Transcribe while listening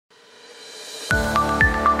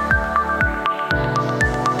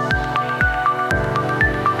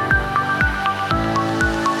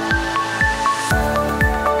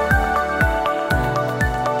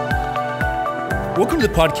Welcome to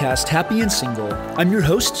the podcast, Happy and Single. I'm your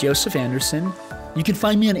host, Joseph Anderson. You can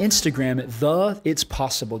find me on Instagram at the It's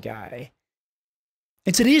Possible Guy.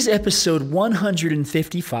 And today's episode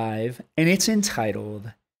 155, and it's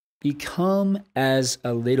entitled, Become as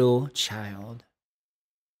a Little Child.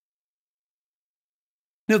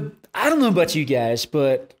 Now, I don't know about you guys,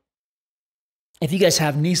 but if you guys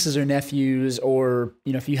have nieces or nephews, or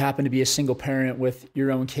if you happen to be a single parent with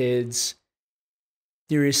your own kids,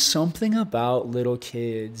 there is something about little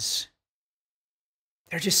kids.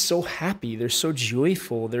 They're just so happy. They're so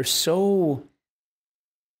joyful. They're 100%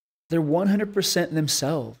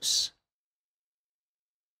 themselves.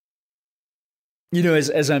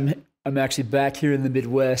 As I'm actually back here in the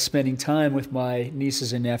Midwest spending time with my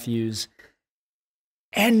nieces and nephews.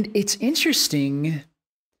 And it's interesting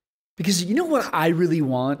because you know what I really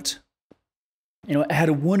want? I had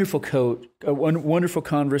a wonderful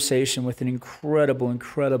conversation with an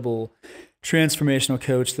incredible transformational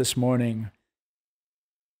coach this morning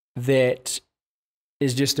that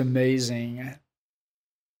is just amazing.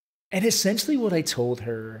 And essentially what I told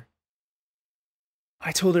her,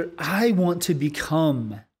 I want to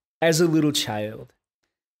become as a little child.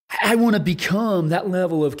 I want to become that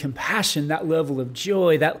level of compassion, that level of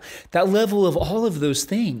joy, that level of all of those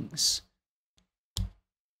things.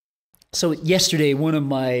 So yesterday, one of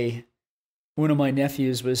my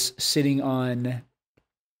nephews was sitting on,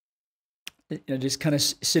 just kind of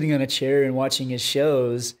sitting on a chair and watching his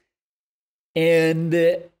shows, and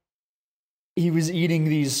he was eating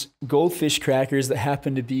these goldfish crackers that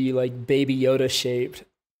happened to be like Baby Yoda shaped,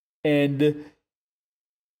 and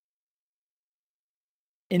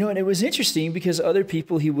and it was interesting because other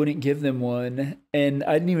people he wouldn't give them one, and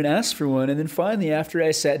I didn't even ask for one, and then finally after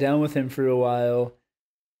I sat down with him for a while,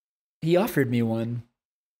 he offered me one.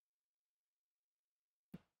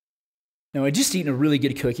 Now, I'd just eaten a really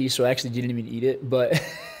good cookie, so I actually didn't even eat it, but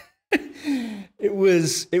it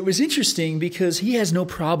was interesting because he has no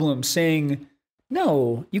problem saying,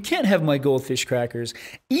 no, you can't have my goldfish crackers,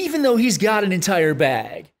 even though he's got an entire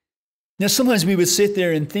bag. Now, sometimes we would sit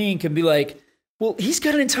there and think and be like, well, he's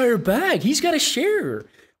got an entire bag. He's got to share.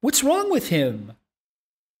 What's wrong with him?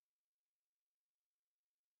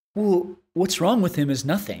 Well, what's wrong with him is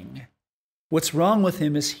nothing. What's wrong with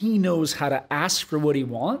him is he knows how to ask for what he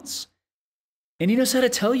wants, and he knows how to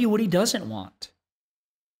tell you what he doesn't want.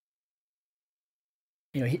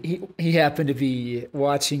 He happened to be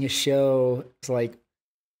watching a show. It's like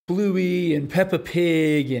Bluey and Peppa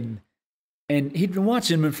Pig, and he'd been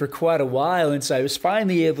watching them for quite a while, and so I was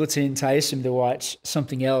finally able to entice him to watch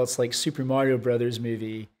something else, like Super Mario Brothers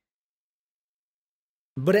movie.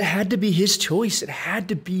 But it had to be his choice. It had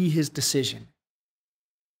to be his decision.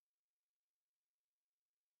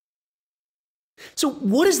 So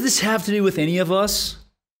what does this have to do with any of us?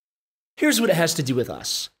 Here's what it has to do with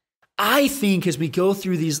us. I think as we go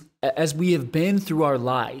through these, as we have been through our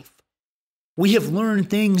life, we have learned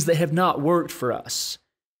things that have not worked for us.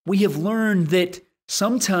 We have learned that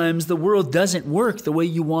sometimes the world doesn't work the way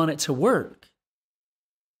you want it to work.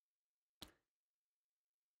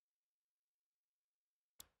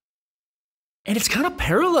 And it's kind of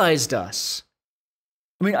paralyzed us.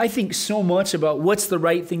 I think so much about what's the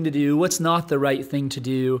right thing to do, what's not the right thing to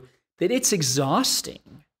do, that it's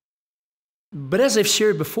exhausting. But as I've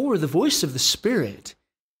shared before, the voice of the Spirit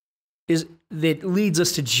that leads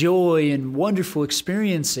us to joy and wonderful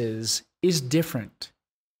experiences is different.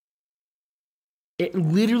 It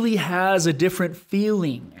literally has a different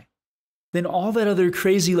feeling than all that other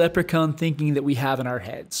crazy leprechaun thinking that we have in our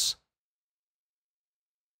heads.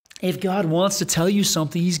 If God wants to tell you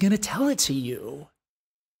something, He's going to tell it to you.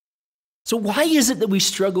 So why is it that we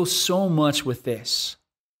struggle so much with this?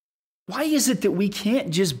 Why is it that we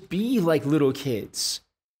can't just be like little kids?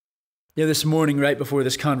 This morning, right before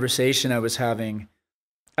this conversation I was having,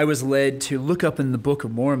 I was led to look up in the Book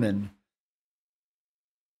of Mormon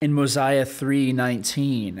in Mosiah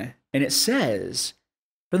 3:19, and it says,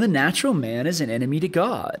 "For the natural man is an enemy to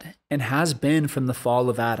God, and has been from the fall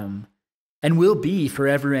of Adam, and will be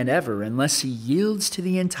forever and ever, unless he yields to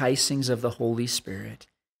the enticings of the Holy Spirit,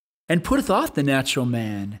 and putteth off the natural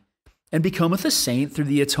man, and becometh a saint through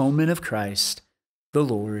the atonement of Christ, the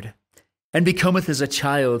Lord, and becometh as a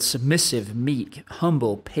child, submissive, meek,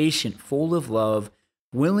 humble, patient, full of love,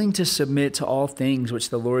 willing to submit to all things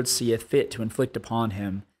which the Lord seeth fit to inflict upon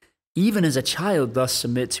him, even as a child doth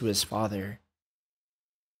submit to his father."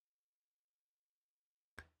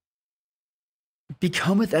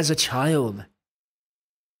 Becometh as a child.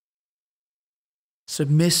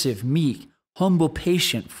 Submissive, meek, humble,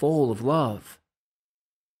 patient, full of love.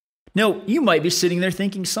 Now, you might be sitting there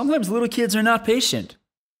thinking, sometimes little kids are not patient.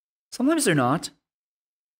 Sometimes they're not.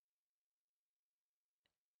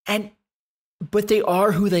 And but they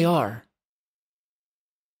are who they are.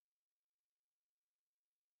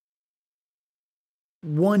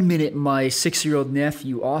 One minute, my 6-year-old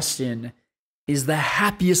nephew, Austin, is the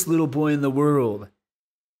happiest little boy in the world.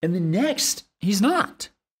 And the next, he's not.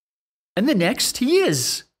 And the next, he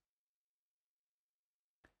is.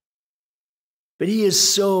 But he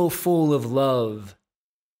is so full of love.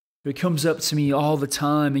 He comes up to me all the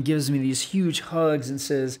time and gives me these huge hugs and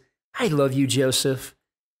says, "I love you, Joseph."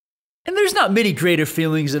 And there's not many greater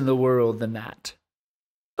feelings in the world than that.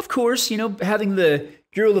 Of course, having the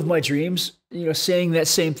girl of my dreams, saying that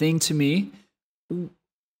same thing to me,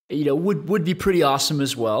 would be pretty awesome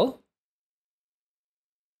as well.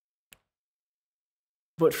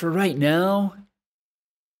 But for right now,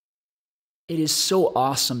 it is so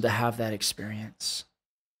awesome to have that experience.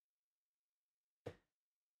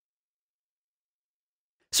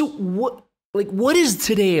 So what is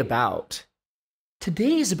today about?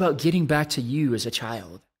 Today is about getting back to you as a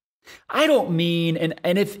child. I don't mean,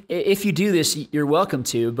 and if you do this, you're welcome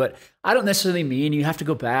to, but I don't necessarily mean you have to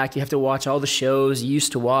go back, you have to watch all the shows you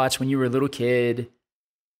used to watch when you were a little kid.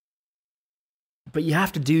 But you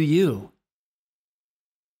have to do you.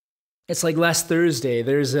 It's like last Thursday,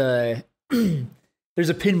 there's a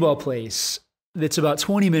pinball place that's about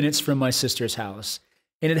 20 minutes from my sister's house.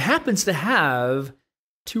 And it happens to have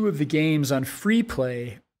 2 of the games on free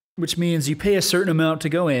play, which means you pay a certain amount to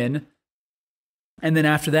go in, and then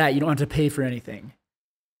after that, you don't have to pay for anything.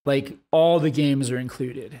 Like, all the games are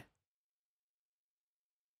included.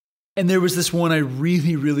 And there was this one I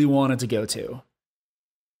really, really wanted to go to.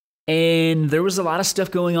 And there was a lot of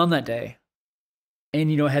stuff going on that day.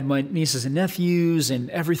 And, I had my nieces and nephews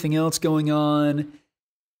and everything else going on.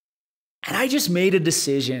 And I just made a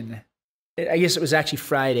decision. I guess it was actually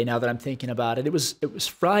Friday now that I'm thinking about it. It was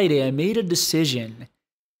Friday. I made a decision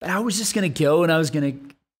that I was just going to go and I was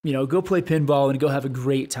going to, go play pinball and go have a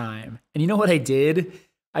great time. And you know what I did?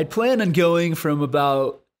 I planned on going from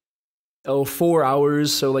about, 4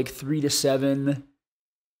 hours, so like 3 to 7.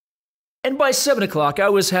 And by 7 o'clock, I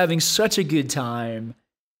was having such a good time,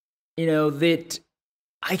 that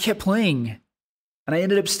I kept playing. And I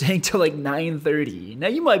ended up staying till like 9:30. Now,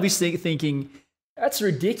 you might be thinking, that's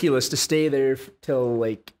ridiculous to stay there till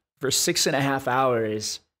like for 6.5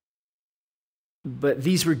 hours. But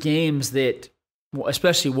these were games that,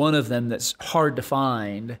 especially one of them that's hard to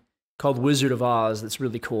find, called Wizard of Oz, that's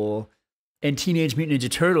really cool, and Teenage Mutant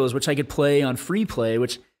Ninja Turtles, which I could play on free play,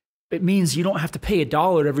 which it means you don't have to pay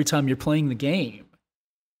 $1 every time you're playing the game.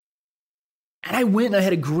 And I went and I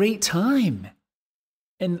had a great time.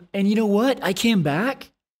 And you know what? I came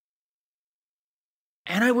back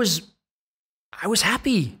and I was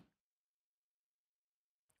happy.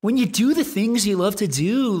 When you do the things you love to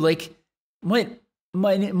do, like my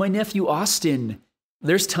nephew Austin,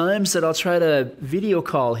 there's times that I'll try to video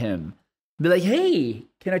call him. Be like, "Hey,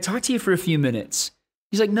 can I talk to you for a few minutes?"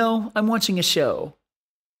 He's like, "No, I'm watching a show."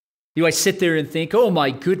 Do I sit there and think, "Oh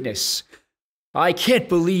my goodness, I can't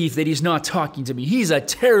believe that he's not talking to me. He's a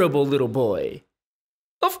terrible little boy"?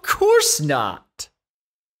 Of course not.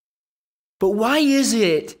 But why is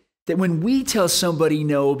it that when we tell somebody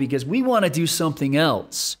no because we want to do something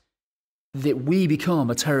else, that we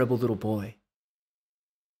become a terrible little boy?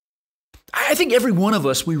 I think every one of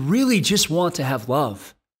us, we really just want to have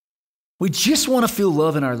love. We just want to feel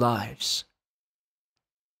love in our lives.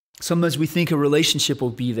 Sometimes we think a relationship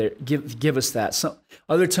will be there, give us that.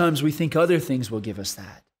 Other times we think other things will give us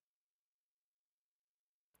that.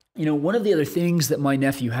 One of the other things that my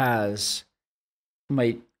nephew has,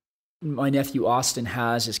 my nephew Austin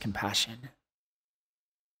has, is compassion.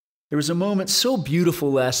 There was a moment so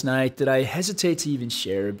beautiful last night that I hesitate to even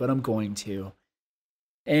share, but I'm going to.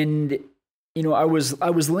 And, I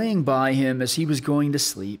was laying by him as he was going to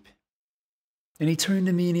sleep. And he turned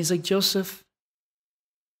to me and he's like, "Joseph,"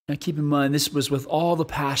 now keep in mind, this was with all the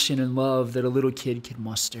passion and love that a little kid can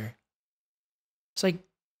muster. It's like,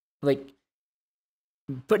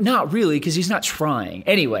 but not really, because he's not trying.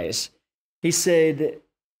 Anyways, he said,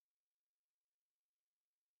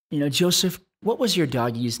 "Joseph, what was your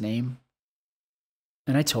doggy's name?"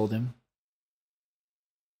 And I told him.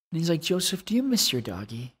 And he's like, "Joseph, do you miss your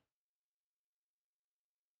doggy?"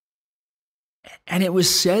 And it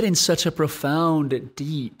was said in such a profound,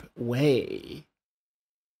 deep way.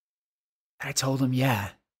 I told him,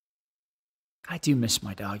 "Yeah, I do miss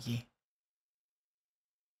my doggy."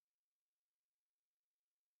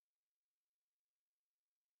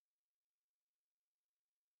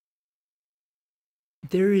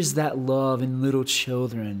 There is that love in little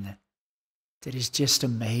children that is just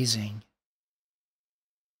amazing.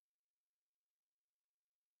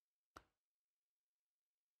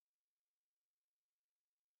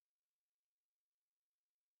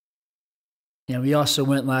 We also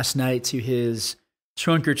went last night to his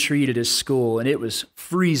trunk or treat at his school, and it was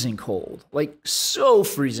freezing cold, like so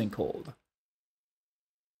freezing cold.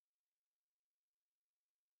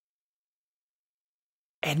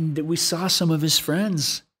 And we saw some of his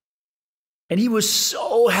friends, and he was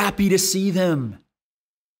so happy to see them.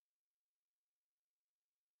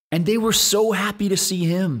 And they were so happy to see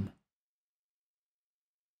him.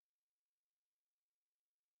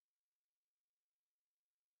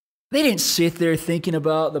 They didn't sit there thinking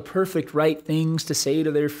about the perfect right things to say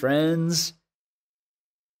to their friends.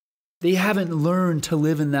 They haven't learned to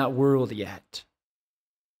live in that world yet.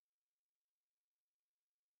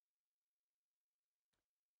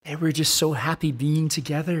 They were just so happy being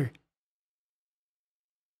together.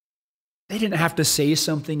 They didn't have to say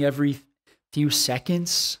something every few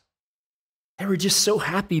seconds. They were just so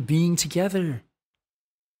happy being together.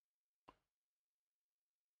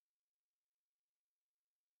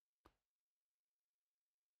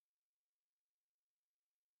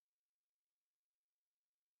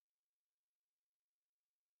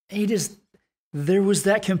 There was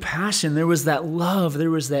that compassion, there was that love,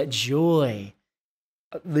 there was that joy.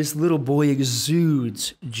 This little boy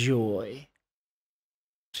exudes joy,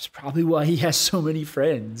 which is probably why he has so many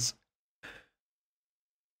friends.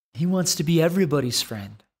 He wants to be everybody's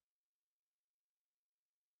friend.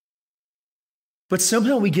 But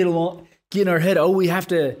somehow we get in our head, we have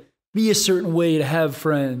to be a certain way to have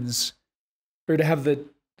friends, or to have the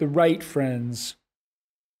right friends.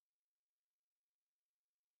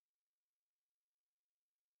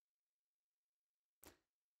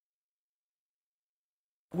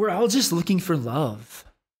 We're all just looking for love.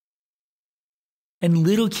 And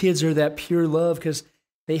little kids are that pure love because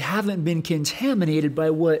they haven't been contaminated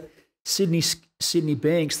by what Sydney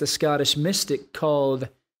Banks, the Scottish mystic, called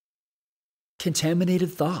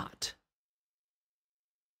contaminated thought.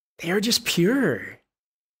 They are just pure.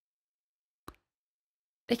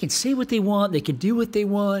 They can say what they want, they can do what they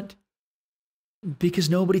want, because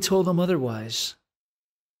nobody told them otherwise.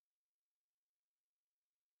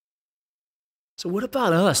 So what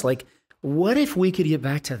about us? What if we could get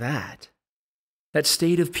back to that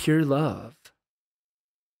state of pure love?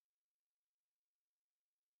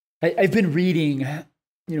 I've been reading,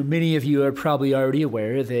 many of you are probably already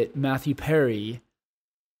aware that Matthew Perry,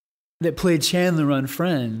 that played Chandler on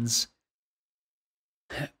Friends,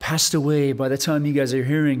 passed away by the time you guys are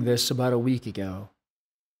hearing this about a week ago.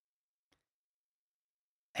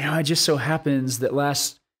 It just so happens that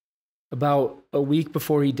about a week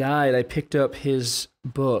before he died, I picked up his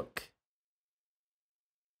book.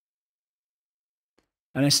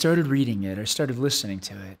 And I started reading it. I started listening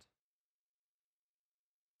to it.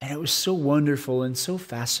 And it was so wonderful and so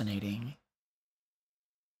fascinating.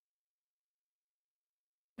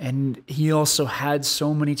 And he also had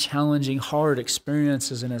so many challenging, hard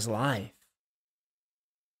experiences in his life.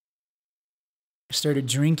 He started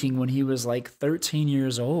drinking when he was 13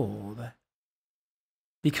 years old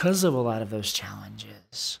because of a lot of those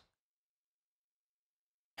challenges.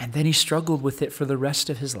 And then he struggled with it for the rest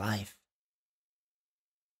of his life,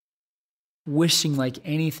 wishing like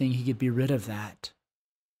anything he could be rid of that.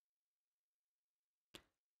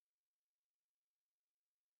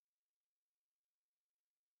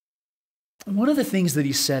 One of the things that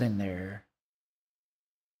he said in there,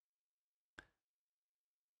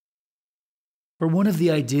 or one of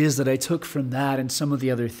the ideas that I took from that and some of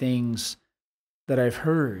the other things that I've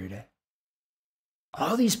heard,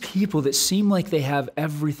 all these people that seem like they have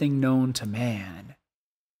everything known to man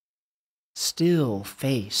still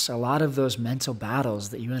face a lot of those mental battles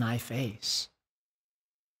that you and I face.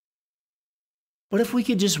 But if we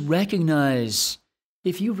could just recognize,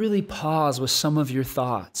 if you really pause with some of your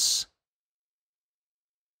thoughts,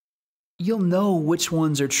 you'll know which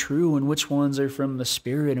ones are true and which ones are from the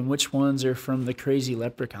spirit and which ones are from the crazy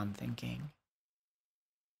leprechaun thinking.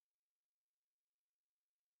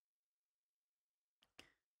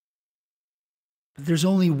 But there's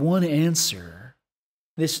only one answer.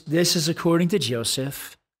 This is according to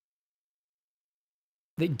Joseph,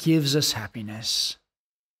 that gives us happiness.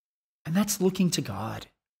 And that's looking to God.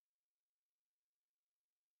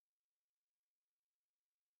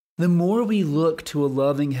 The more we look to a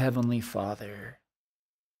loving Heavenly Father,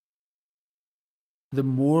 the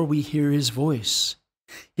more we hear His voice.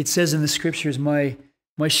 It says in the Scriptures, my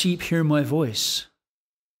sheep hear my voice.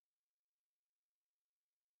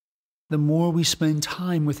 The more we spend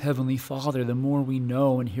time with Heavenly Father, the more we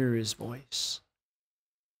know and hear His voice.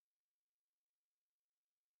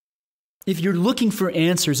 If you're looking for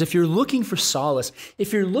answers, if you're looking for solace,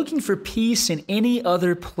 if you're looking for peace in any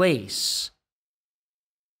other place,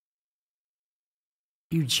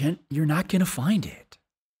 you're not going to find it.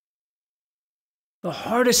 The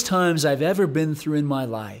hardest times I've ever been through in my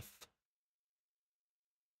life,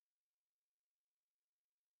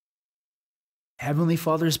 Heavenly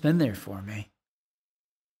Father's been there for me.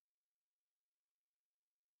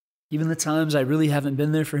 Even the times I really haven't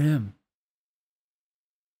been there for Him.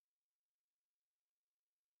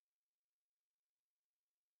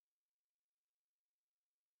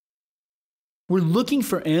 We're looking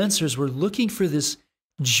for answers. We're looking for this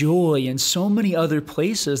joy in so many other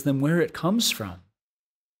places than where it comes from.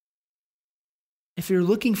 If you're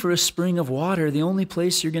looking for a spring of water, the only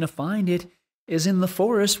place you're going to find it is in the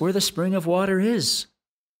forest where the spring of water is.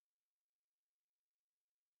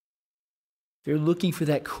 If you're looking for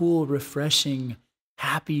that cool, refreshing,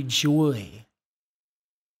 happy joy,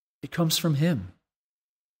 it comes from Him.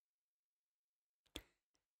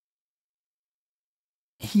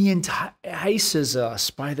 He entices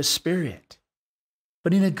us by the Spirit,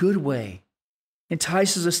 but in a good way.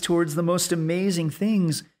 Entices us towards the most amazing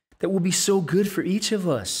things that will be so good for each of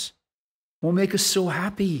us, will make us so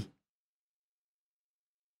happy.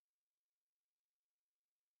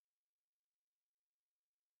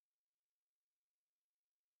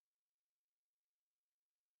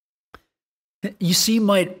 You see,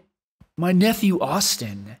 my nephew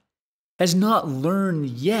Austin has not learned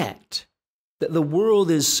yet that the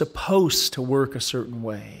world is supposed to work a certain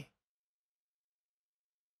way.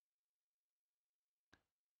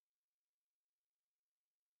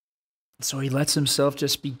 So he lets himself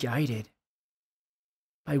just be guided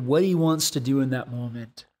by what he wants to do in that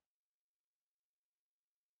moment.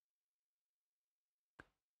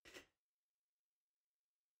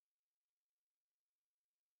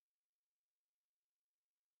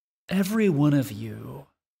 Every one of you,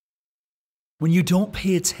 when you don't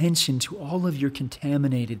pay attention to all of your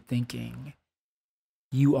contaminated thinking,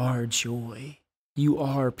 you are joy. You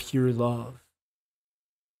are pure love.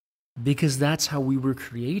 Because that's how we were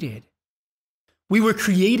created. We were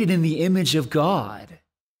created in the image of God.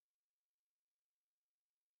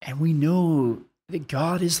 And we know that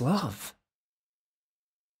God is love.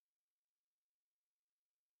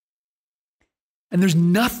 And there's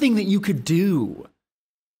nothing that you could do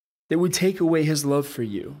that would take away His love for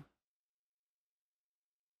you.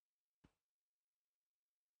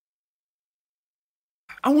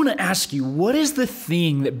 I want to ask you, what is the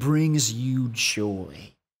thing that brings you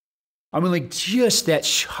joy? I mean, like just that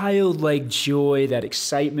childlike joy, that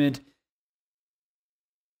excitement.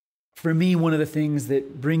 For me, one of the things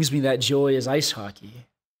that brings me that joy is ice hockey.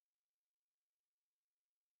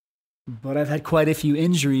 But I've had quite a few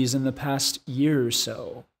injuries in the past year or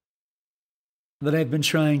so that I've been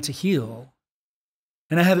trying to heal,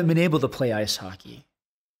 and I haven't been able to play ice hockey.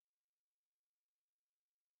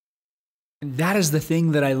 And that is the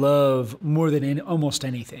thing that I love more than almost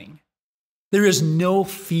anything. There is no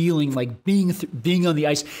feeling like being on the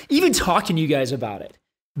ice, even talking to you guys about it.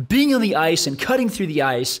 Being on the ice and cutting through the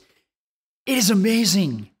ice, it is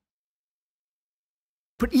amazing.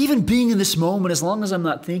 But even being in this moment, as long as I'm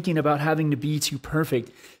not thinking about having to be too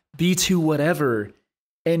perfect, be too whatever,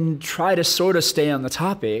 and try to sort of stay on the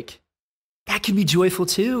topic, that can be joyful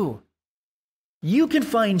too. You can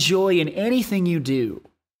find joy in anything you do.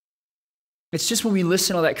 It's just when we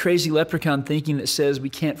listen to all that crazy leprechaun thinking that says we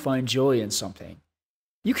can't find joy in something.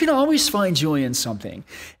 You can always find joy in something.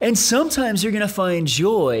 And sometimes you're going to find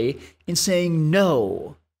joy in saying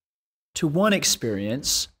no to one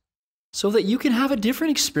experience so that you can have a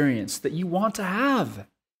different experience that you want to have.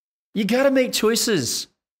 You got to make choices.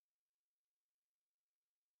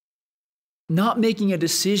 Not making a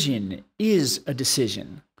decision is a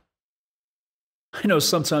decision. I know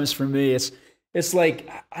sometimes for me, it's like,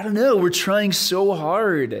 I don't know, we're trying so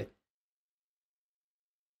hard.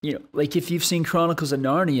 You know, like if you've seen Chronicles of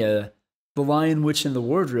Narnia, the Lion, Witch, and the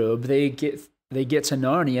Wardrobe, they get to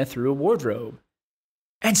Narnia through a wardrobe.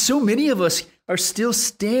 And so many of us are still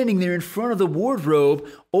standing there in front of the wardrobe,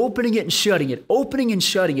 opening it and shutting it, opening and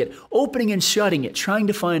shutting it, opening and shutting it, trying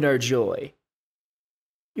to find our joy.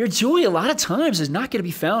 Your joy, a lot of times, is not going to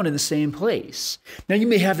be found in the same place. Now, you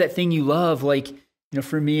may have that thing you love, like,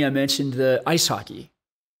 for me, I mentioned the ice hockey.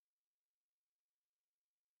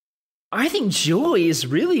 I think joy is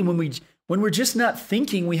really when we're just not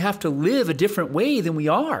thinking we have to live a different way than we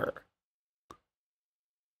are.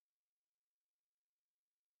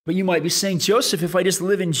 But you might be saying, Joseph, if I just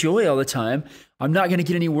live in joy all the time, I'm not going to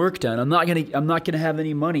get any work done. I'm not going to have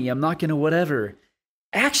any money. I'm not going to whatever.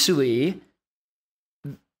 Actually,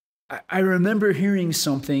 I remember hearing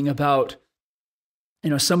something about,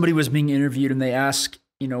 somebody was being interviewed and they asked,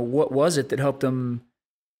 what was it that helped them,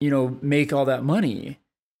 make all that money?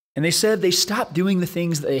 And they said they stopped doing the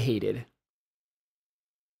things that they hated.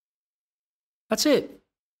 That's it.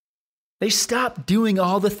 They stopped doing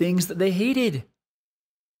all the things that they hated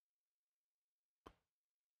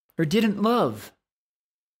or didn't love.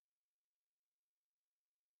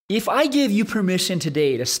 If I give you permission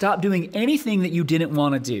today to stop doing anything that you didn't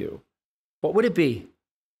want to do, what would it be?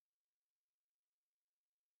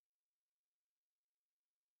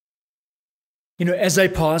 You know, as I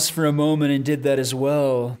paused for a moment and did that as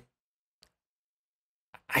well,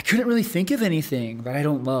 I couldn't really think of anything that I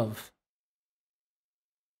don't love,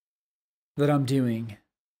 that I'm doing.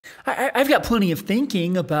 I've got plenty of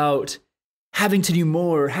thinking about having to do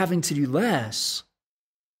more, having to do less.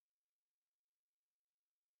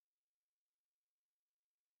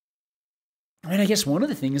 I mean, I guess one of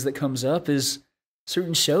the things that comes up is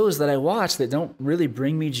certain shows that I watch that don't really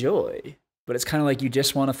bring me joy, but it's kind of like you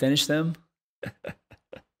just want to finish them.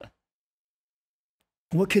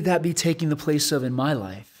 What could that be taking the place of in my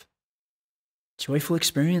life? Joyful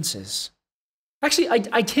experiences. Actually,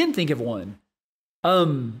 I can think of one.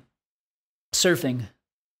 Surfing.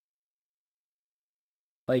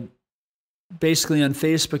 Like, basically on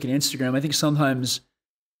Facebook and Instagram, I think sometimes,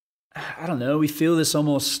 I don't know, we feel this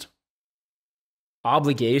almost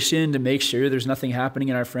obligation to make sure there's nothing happening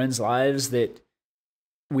in our friends' lives that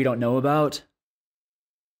we don't know about.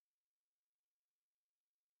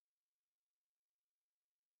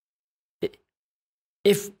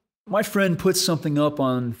 If my friend puts something up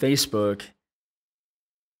on Facebook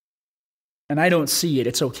and I don't see it,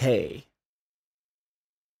 it's okay.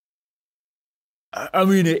 I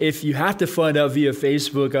mean, if you have to find out via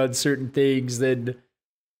Facebook on certain things, then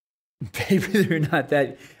maybe they're not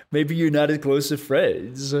that, maybe you're not as close of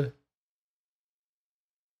friends.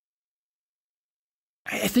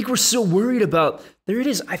 I think we're so worried about, there it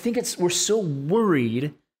is, we're so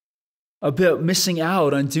worried about missing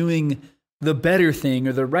out on doing the better thing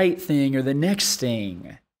or the right thing or the next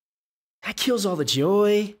thing. That kills all the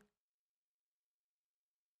joy.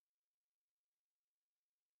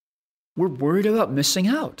 We're worried about missing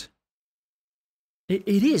out.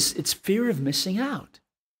 It's fear of missing out.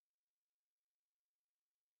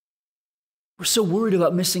 We're so worried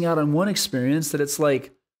about missing out on one experience that it's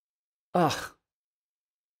like, ugh.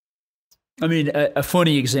 I mean, a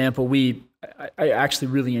funny example, I actually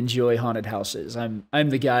really enjoy haunted houses. I'm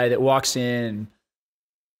the guy that walks in,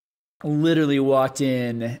 literally walked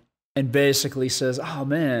in and basically says, "Oh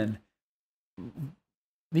man,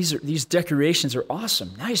 these decorations are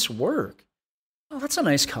awesome. Nice work. Oh, that's a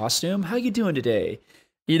nice costume. How you doing today?"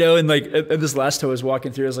 You know, and like and this last time I was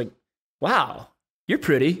walking through, I was like, "Wow, you're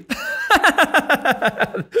pretty."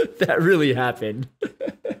 That really happened.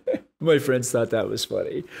 My friends thought that was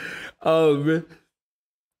funny.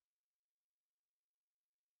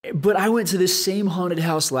 But I went to this same haunted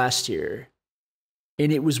house last year,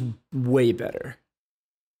 and it was way better.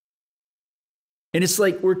 And it's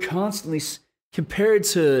like we're constantly, compared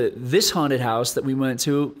to this haunted house that we went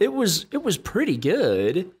to, it was pretty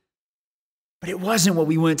good, but it wasn't what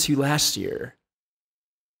we went to last year.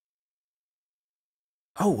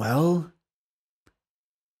 Oh well,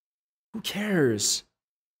 who cares?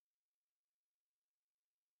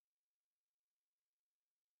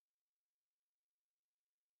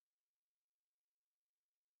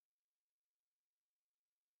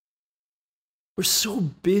 We're so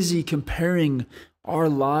busy comparing our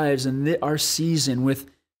lives and our season with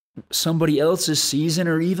somebody else's season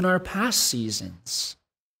or even our past seasons.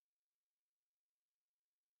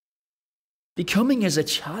 Becoming as a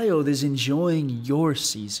child is enjoying your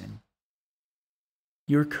season,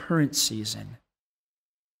 your current season.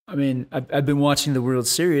 I mean, I've been watching the World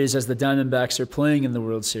Series as the Diamondbacks are playing in the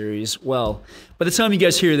World Series. Well, by the time you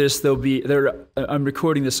guys hear this, I'm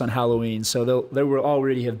recording this on Halloween, so there will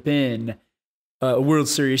already have been a World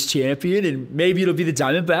Series champion, and maybe it'll be the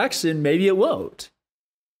Diamondbacks, and maybe it won't.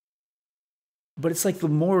 But it's like the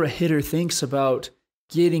more a hitter thinks about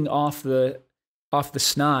getting off the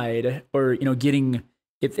snide, or getting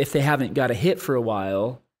if they haven't got a hit for a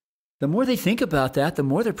while, the more they think about that, the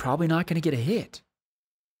more they're probably not going to get a hit.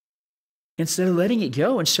 Instead of letting it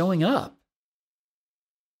go and showing up.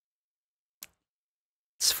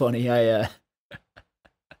 It's funny. I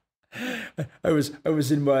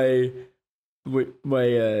was in my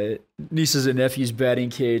nieces and nephews' batting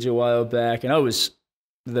cage a while back, and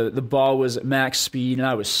the ball was at max speed, and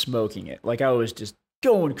I was smoking it. Like, I was just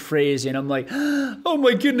going crazy, and I'm like, oh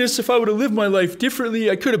my goodness, if I would have lived my life differently,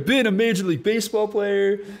 I could have been a Major League Baseball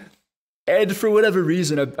player. And for whatever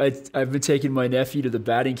reason, I've been taking my nephew to the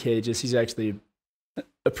batting cages. He's actually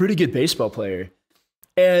a pretty good baseball player.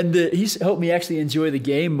 And he's helped me actually enjoy the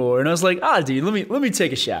game more. And I was like, dude, let me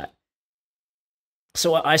take a shot.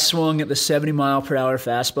 So I swung at the 70-mile-per-hour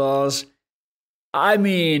fastballs. I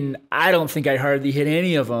mean, I don't think I hardly hit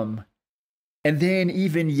any of them. And then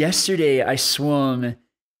even yesterday, I swung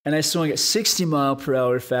at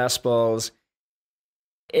 60-mile-per-hour fastballs.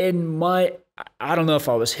 And I don't know if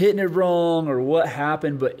I was hitting it wrong or what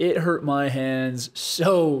happened, but it hurt my hands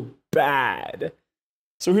so bad.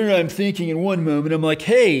 So here I'm thinking in one moment, I'm like,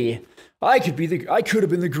 hey, I could have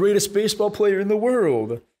been the greatest baseball player in the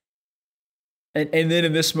world. And then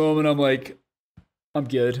in this moment, I'm like, I'm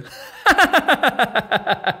good.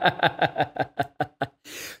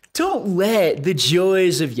 Don't let the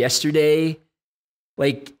joys of yesterday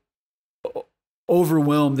like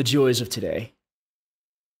overwhelm the joys of today.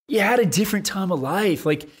 You had a different time of life.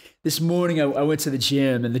 Like this morning, I went to the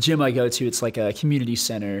gym, and the gym I go to, it's like a community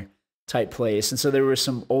center type place. And so there were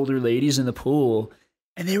some older ladies in the pool,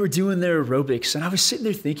 and they were doing their aerobics. And I was sitting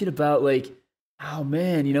there thinking about like, oh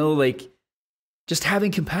man, like just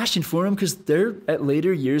having compassion for them because they're at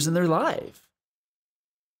later years in their life.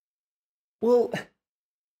 Well,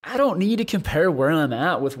 I don't need to compare where I'm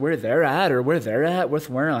at with where they're at or where they're at with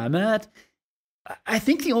where I'm at. I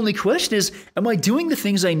think the only question is, am I doing the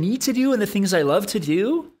things I need to do and the things I love to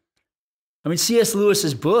do? I mean, C.S.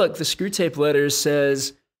 Lewis's book, The Screwtape Letters,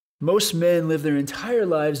 says most men live their entire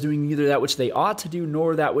lives doing neither that which they ought to do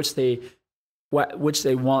nor that which they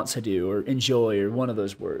want to do or enjoy, or one of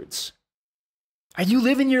those words. Are you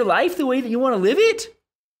living your life the way that you want to live it?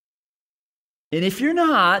 And if you're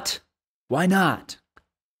not, why not?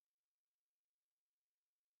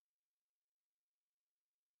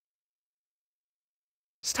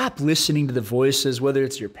 Stop listening to the voices, whether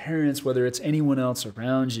it's your parents, whether it's anyone else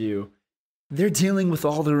around you. They're dealing with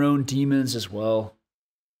all their own demons as well.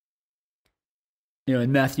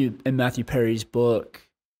 In Matthew Perry's book,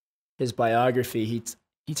 his biography,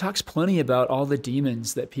 he talks plenty about all the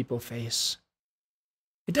demons that people face.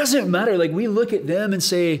 It doesn't matter. Like, we look at them and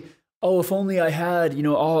say, oh, if only I had,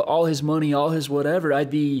 all his money, all his whatever,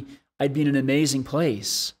 I'd be in an amazing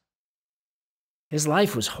place. His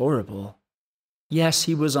life was horrible. Yes,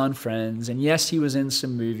 he was on Friends, and yes, he was in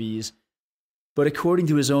some movies, but according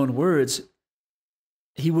to his own words,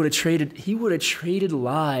 he would have traded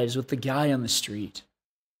lives with the guy on the street.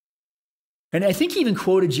 And I think he even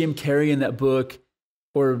quoted Jim Carrey in that book,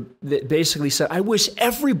 or that basically said, I wish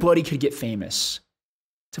everybody could get famous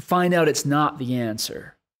to find out it's not the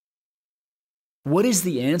answer. What is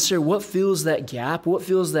the answer? What fills that gap? What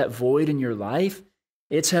fills that void in your life?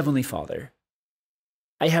 It's Heavenly Father.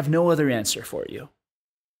 I have no other answer for you.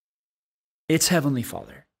 It's Heavenly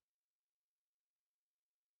Father.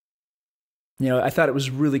 I thought it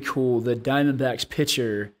was really cool. The Diamondbacks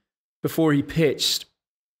pitcher, before he pitched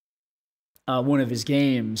one of his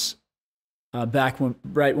games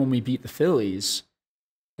right when we beat the Phillies,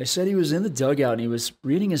 they said he was in the dugout and he was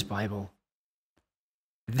reading his Bible.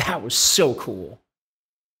 That was so cool.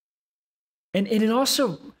 And it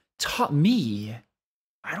also taught me,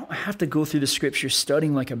 I don't have to go through the scriptures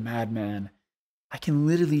studying like a madman. I can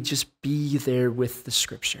literally just be there with the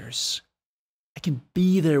scriptures. I can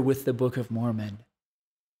be there with the Book of Mormon.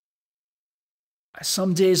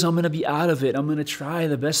 Some days I'm going to be out of it. I'm going to try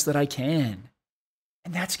the best that I can.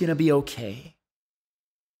 And that's going to be okay.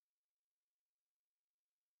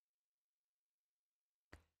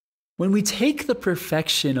 When we take the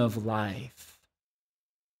perfection of life,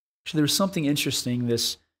 actually, there was something interesting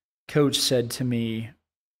this coach said to me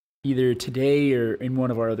either today or in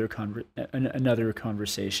one of our another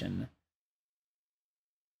conversation.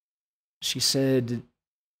 She said,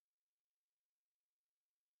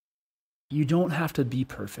 you don't have to be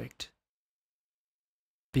perfect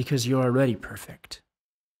because you're already perfect.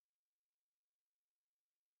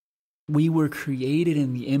 We were created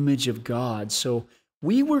in the image of God, so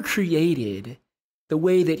we were created the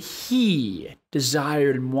way that He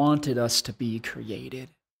desired and wanted us to be created.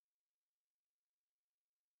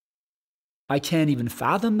 I can't even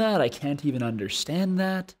fathom that. I can't even understand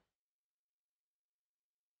that.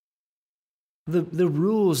 The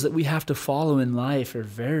rules that we have to follow in life are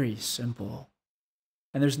very simple,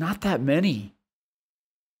 and there's not that many.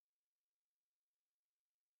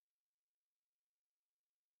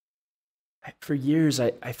 For years,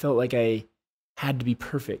 I felt like I had to be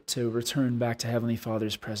perfect to return back to Heavenly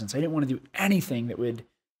Father's presence. I didn't want to do anything that would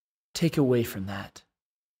take away from that.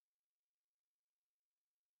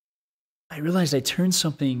 I realized I turned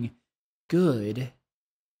something good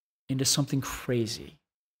into something crazy.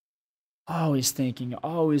 Always thinking,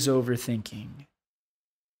 always overthinking.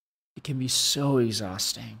 It can be so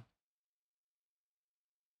exhausting.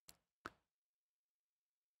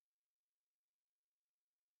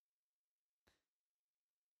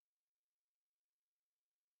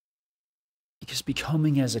 Because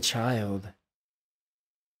becoming as a child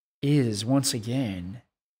is, once again,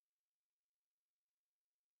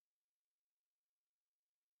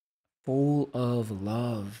 full of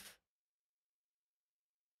love.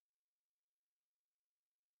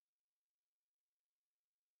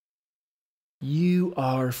 You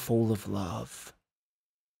are full of love.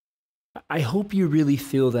 I hope you really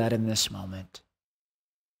feel that in this moment.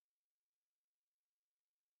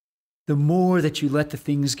 The more that you let the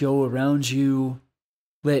things go around you,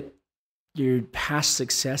 let your past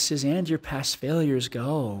successes and your past failures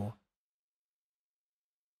go,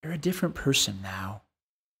 you're a different person now.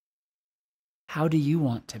 How do you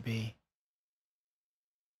want to be?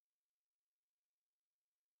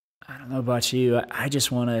 I don't know about you. I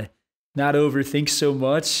just want to not overthink so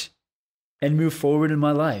much and move forward in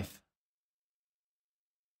my life.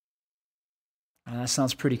 And that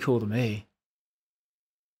sounds pretty cool to me.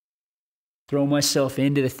 Throw myself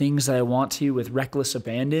into the things that I want to with reckless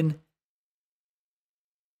abandon.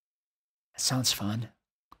 That sounds fun.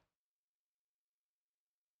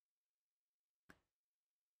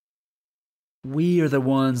 We are the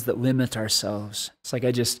ones that limit ourselves. It's like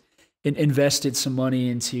I just invested some money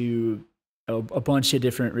into a bunch of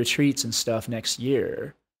different retreats and stuff next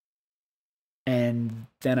year. And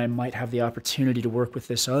then I might have the opportunity to work with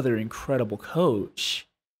this other incredible coach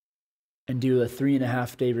and do a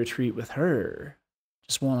 3.5-day retreat with her,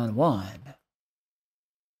 just one-on-one.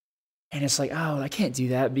 And it's like, oh, I can't do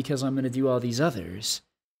that because I'm going to do all these others.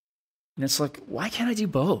 And it's like, why can't I do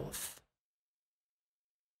both?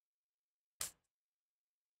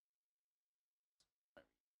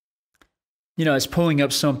 You know, I was pulling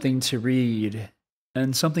up something to read,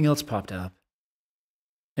 and something else popped up.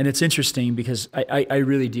 And it's interesting because I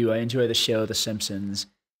really do. I enjoy the show, The Simpsons.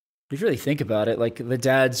 If you really think about it, like the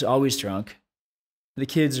dad's always drunk. The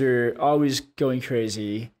kids are always going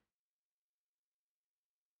crazy.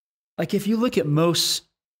 Like if you look at most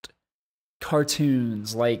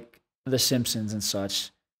cartoons like The Simpsons and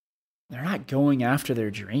such, they're not going after their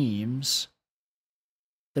dreams.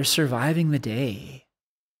 They're surviving the day.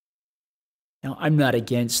 Now, I'm not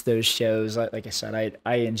against those shows. Like I said,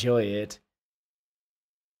 I enjoy it.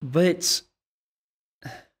 But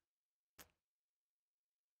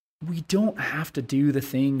we don't have to do the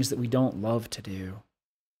things that we don't love to do.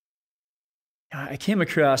 I came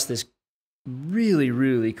across this really,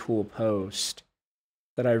 really cool post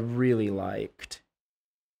that I really liked.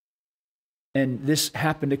 And this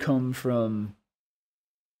happened to come from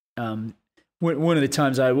one of the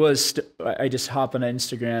times I just hopped on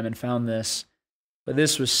Instagram and found this. But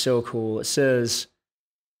this was so cool. It says,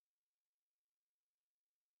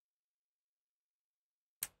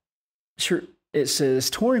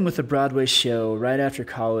 touring with a Broadway show right after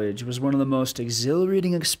college was one of the most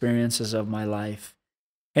exhilarating experiences of my life,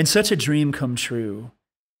 and such a dream come true.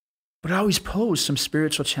 But I always posed some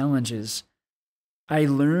spiritual challenges. I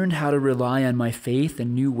learned how to rely on my faith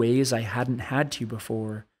in new ways I hadn't had to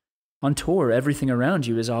before. On tour, everything around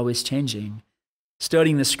you is always changing.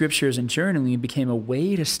 Studying the scriptures and journaling became a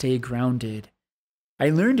way to stay grounded.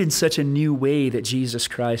 I learned in such a new way that Jesus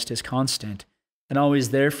Christ is constant and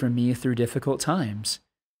always there for me through difficult times.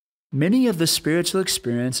 Many of the spiritual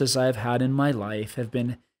experiences I've had in my life have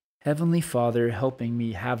been Heavenly Father helping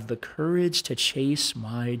me have the courage to chase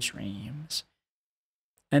my dreams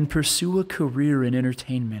and pursue a career in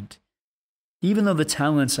entertainment. Even though the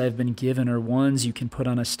talents I've been given are ones you can put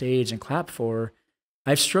on a stage and clap for,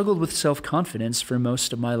 I've struggled with self-confidence for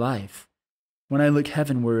most of my life. When I look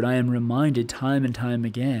heavenward, I am reminded time and time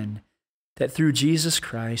again that through Jesus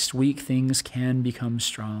Christ, weak things can become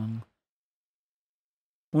strong.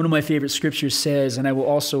 One of my favorite scriptures says, "And I will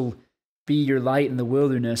also be your light in the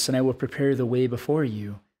wilderness, and I will prepare the way before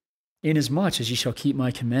you. Inasmuch as ye shall keep my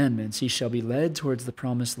commandments, ye shall be led towards the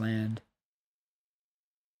promised land.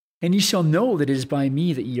 And ye shall know that it is by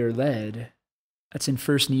me that ye are led." That's in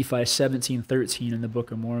 1 Nephi 17:13 in the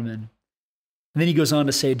Book of Mormon. And then he goes on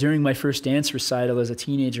to say, during my first dance recital as a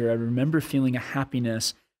teenager, I remember feeling a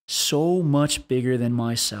happiness so much bigger than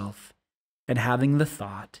myself and having the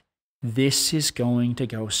thought, this is going to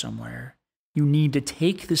go somewhere. You need to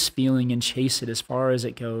take this feeling and chase it as far as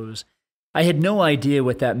it goes. I had no idea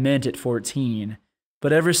what that meant at 14,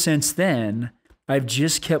 but ever since then, I've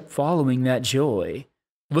just kept following that joy.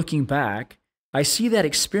 Looking back, I see that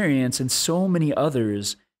experience and so many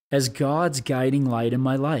others as God's guiding light in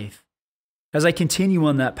my life. As I continue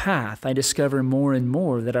on that path, I discover more and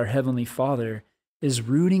more that our Heavenly Father is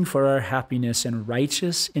rooting for our happiness and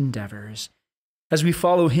righteous endeavors. As we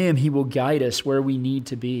follow Him, He will guide us where we need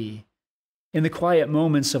to be. In the quiet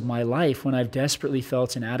moments of my life when I've desperately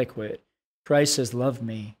felt inadequate, Christ has loved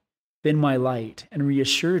me. been my light and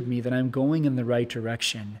reassured me that I'm going in the right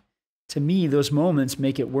direction. To me, those moments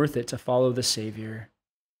make it worth it to follow the Savior.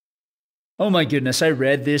 Oh my goodness, I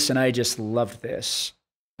read this and I just loved this.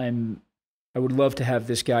 I would love to have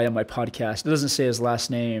this guy on my podcast. It doesn't say his last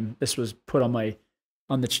name. This was put on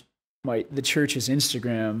the church's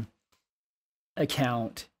Instagram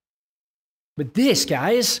account. But this,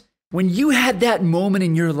 guys, when you had that moment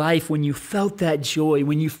in your life, when you felt that joy,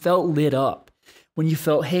 when you felt lit up, when you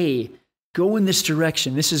felt, hey, go in this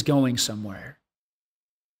direction, this is going somewhere.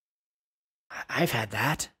 I've had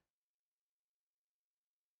that.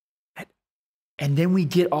 And then we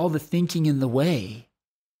get all the thinking in the way.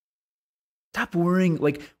 Stop worrying.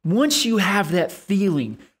 Like, once you have that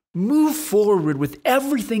feeling, move forward with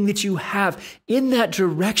everything that you have in that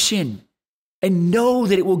direction and know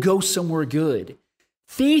that it will go somewhere good.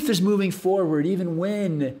 Faith is moving forward even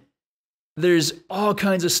when there's all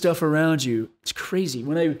kinds of stuff around you. It's crazy.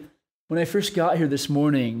 When I first got here this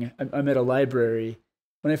morning, I'm at a library.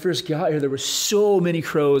 When I first got here, there were so many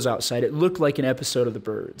crows outside. It looked like an episode of The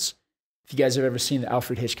Birds. If you guys have ever seen the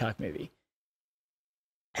Alfred Hitchcock movie.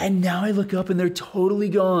 And now I look up and they're totally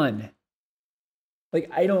gone. Like,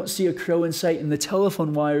 I don't see a crow in sight, and the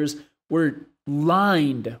telephone wires were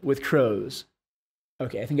lined with crows.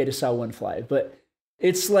 Okay, I think I just saw one fly, but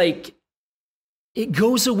it's like, it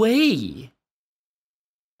goes away.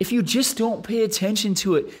 If you just don't pay attention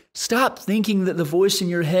to it, stop thinking that the voice in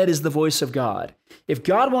your head is the voice of God. If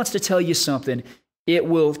God wants to tell you something, it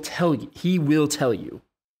will tell you. He will tell you.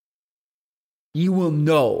 You will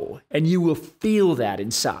know, and you will feel that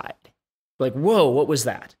inside. Like, whoa, what was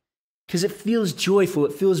that? Because it feels joyful,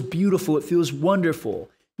 it feels beautiful, it feels wonderful.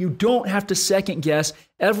 You don't have to second guess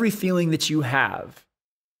every feeling that you have.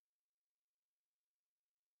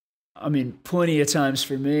 I mean, plenty of times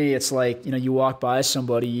for me, it's like, you walk by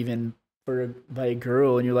somebody, even by a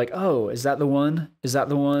girl, and you're like, oh, is that the one? Is that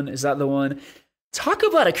the one? Is that the one? Talk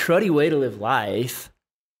about a cruddy way to live life.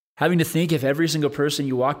 Having to think if every single person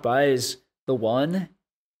you walk by is the one.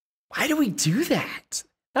 Why do we do that?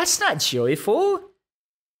 That's not joyful.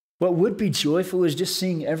 What would be joyful is just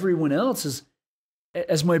seeing everyone else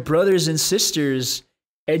as my brothers and sisters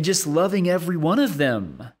and just loving every one of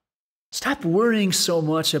them. Stop worrying so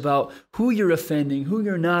much about who you're offending, who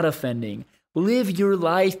you're not offending. Live your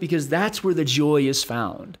life, because that's where the joy is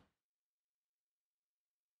found.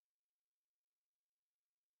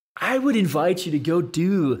 I would invite you to go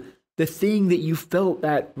do the thing that you felt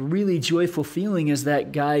that really joyful feeling as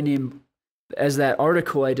that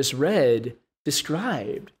article I just read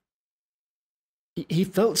described. He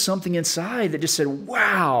felt something inside that just said,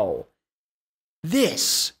 wow,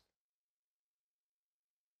 this.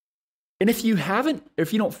 And if you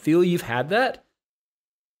don't feel you've had that,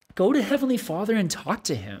 go to Heavenly Father and talk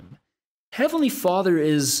to him. Heavenly Father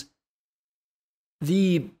is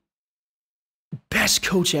the best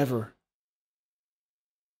coach ever.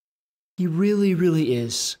 He really, really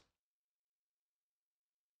is.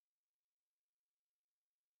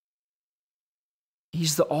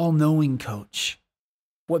 He's the all-knowing coach.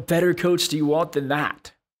 What better coach do you want than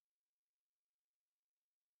that?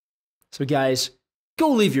 So guys, go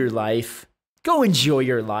live your life. Go enjoy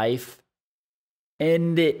your life.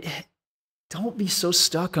 And don't be so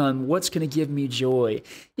stuck on what's going to give me joy.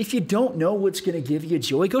 If you don't know what's going to give you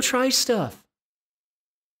joy, go try stuff.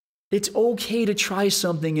 It's okay to try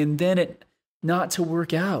something and then it not to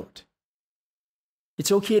work out.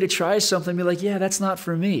 It's okay to try something and be like, yeah, that's not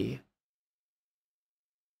for me.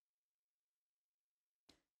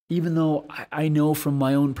 Even though I know from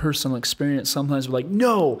my own personal experience, sometimes we're like,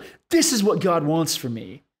 no, this is what God wants for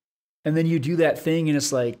me. And then you do that thing and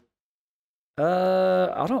it's like,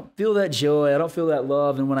 I don't feel that joy. I don't feel that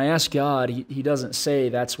love. And when I ask God, he doesn't say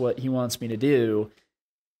that's what he wants me to do.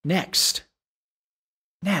 Next.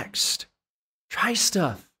 Try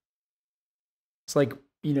stuff. It's like,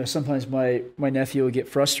 sometimes my nephew will get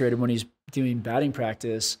frustrated when he's doing batting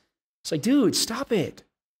practice. It's like, dude, stop it.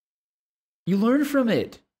 You learn from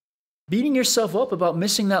it. Beating yourself up about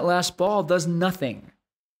missing that last ball does nothing.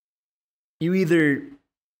 You either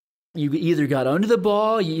got under the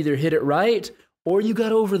ball, you either hit it right, or you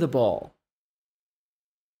got over the ball.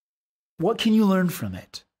 What can you learn from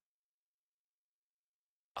it?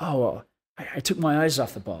 Oh, I took my eyes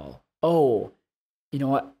off the ball. Oh,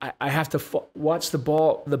 I have to watch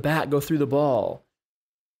the bat go through the ball.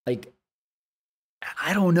 Like,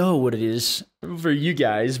 I don't know what it is for you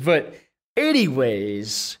guys, but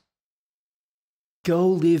anyways, go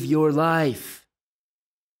live your life.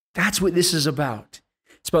 That's what this is about.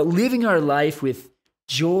 It's about living our life with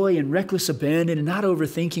joy and reckless abandon and not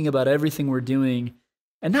overthinking about everything we're doing,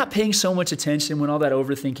 and not paying so much attention when all that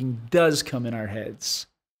overthinking does come in our heads.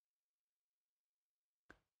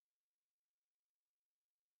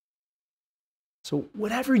 So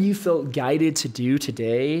whatever you felt guided to do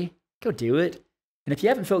today, go do it. And if you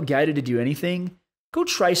haven't felt guided to do anything, go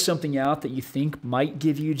try something out that you think might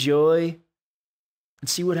give you joy and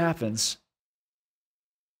see what happens.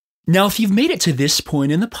 Now, if you've made it to this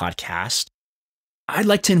point in the podcast, I'd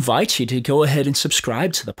like to invite you to go ahead and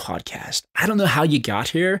subscribe to the podcast. I don't know how you got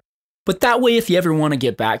here, but that way, if you ever want to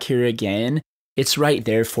get back here again, it's right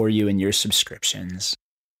there for you in your subscriptions.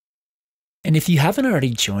 And if you haven't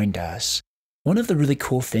already joined us, one of the really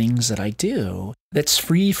cool things that I do that's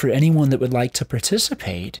free for anyone that would like to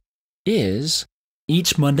participate is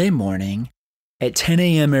each Monday morning at 10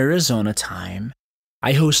 a.m. Arizona time,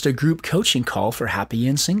 I host a group coaching call for Happy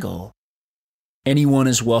and Single. Anyone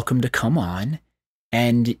is welcome to come on,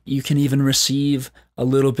 and you can even receive a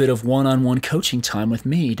little bit of one-on-one coaching time with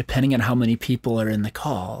me, depending on how many people are in the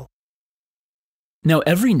call. Now,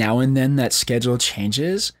 every now and then that schedule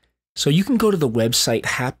changes, so you can go to the website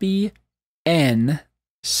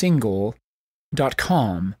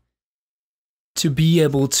happyandsingle.com to be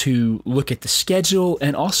able to look at the schedule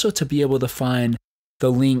and also to be able to find the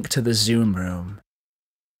link to the Zoom room.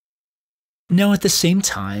 Now, at the same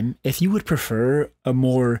time, if you would prefer a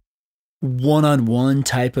more one-on-one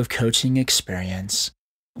type of coaching experience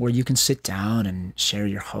where you can sit down and share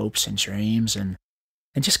your hopes and dreams and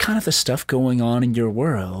just kind of the stuff going on in your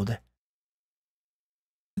world,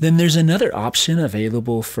 then there's another option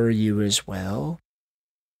available for you as well.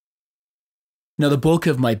 Now, the bulk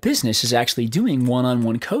of my business is actually doing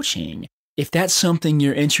one-on-one coaching. If that's something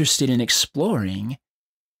you're interested in exploring,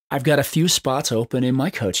 I've got a few spots open in my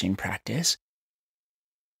coaching practice.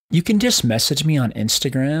 You can just message me on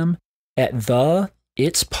Instagram at the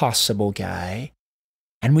It's Possible Guy,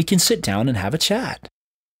 and we can sit down and have a chat.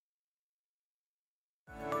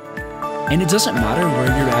 And it doesn't matter where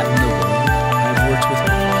you're at in the world. I've worked with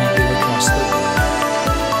people across the world.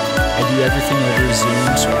 I do everything over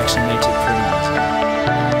Zoom, so it actually makes it pretty easy.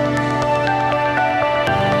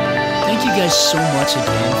 Thank you guys so much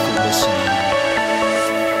again for listening.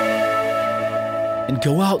 And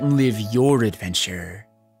go out and live your adventure.